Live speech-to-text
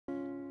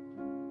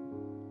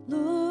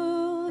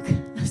Look,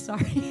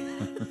 sorry.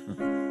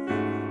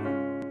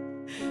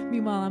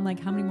 Meanwhile, I'm like,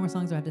 how many more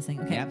songs do I have to sing?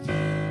 Okay. Yep.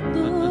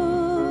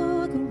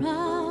 Look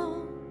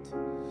around,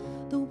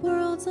 the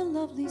world's a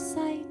lovely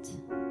sight.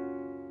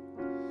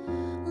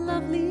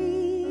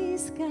 Lovely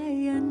sky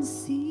and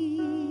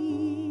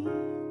sea,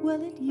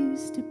 well, it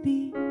used to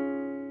be.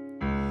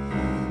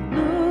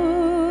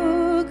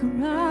 Look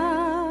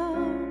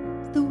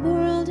around, the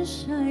world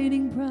is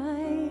shining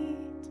bright.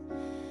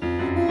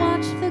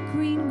 Watch the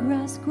green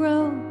grass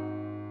grow,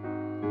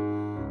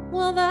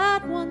 well,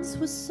 that once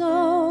was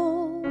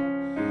so.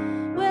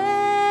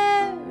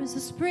 Where's the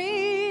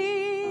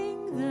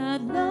spring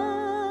that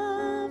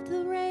loved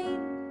the rain?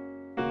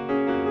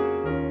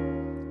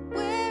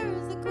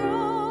 Where's the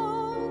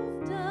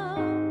grove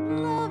down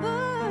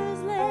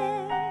Lover's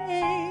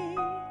Lane?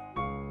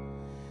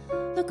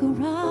 Look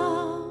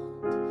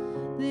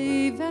around,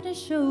 they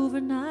vanish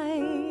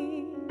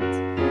overnight.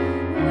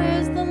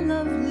 Where's the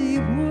lovely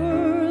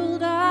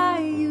world I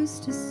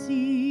used to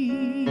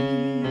see?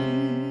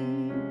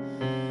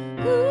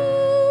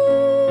 Ooh,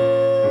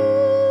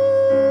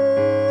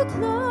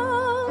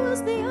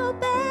 close the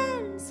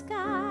open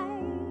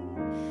sky,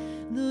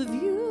 the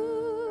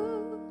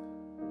view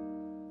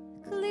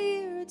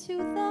clear to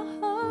the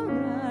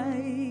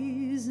horizon.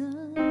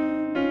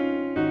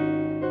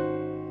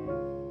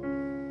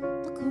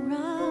 Look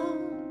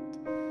around,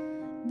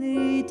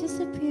 they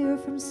disappear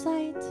from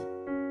sight.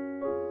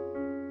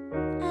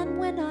 And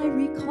when I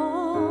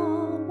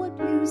recall what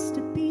used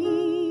to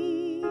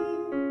be,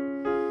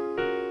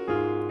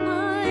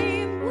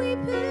 I'm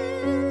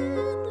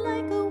weeping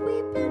like a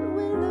weeping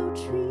willow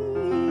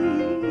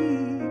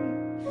tree.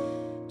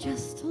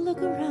 Just to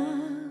look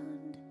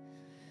around,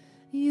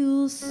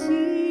 you'll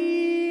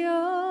see a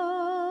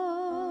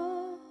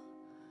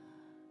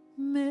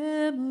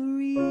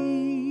memory.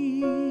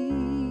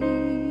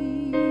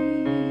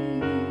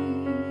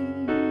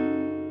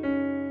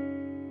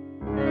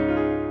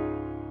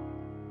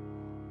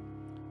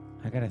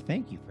 I gotta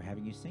thank you for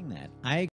having you sing that.